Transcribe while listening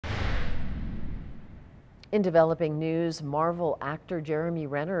In developing news, Marvel actor Jeremy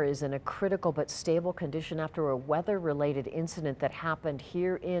Renner is in a critical but stable condition after a weather-related incident that happened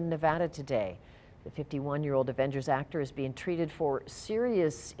here in Nevada today. The 51-year-old Avengers actor is being treated for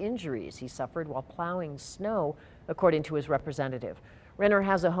serious injuries he suffered while plowing snow, according to his representative. Renner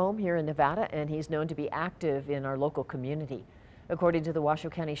has a home here in Nevada, and he's known to be active in our local community. According to the Washoe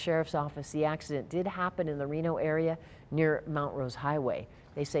County Sheriff's Office, the accident did happen in the Reno area near Mount Rose Highway.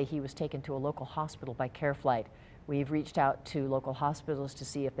 They say he was taken to a local hospital by Care Flight. We've reached out to local hospitals to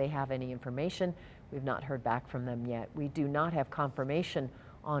see if they have any information. We've not heard back from them yet. We do not have confirmation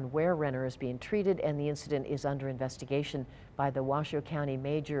on where Renner is being treated, and the incident is under investigation by the Washoe County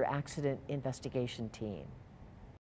Major Accident Investigation Team.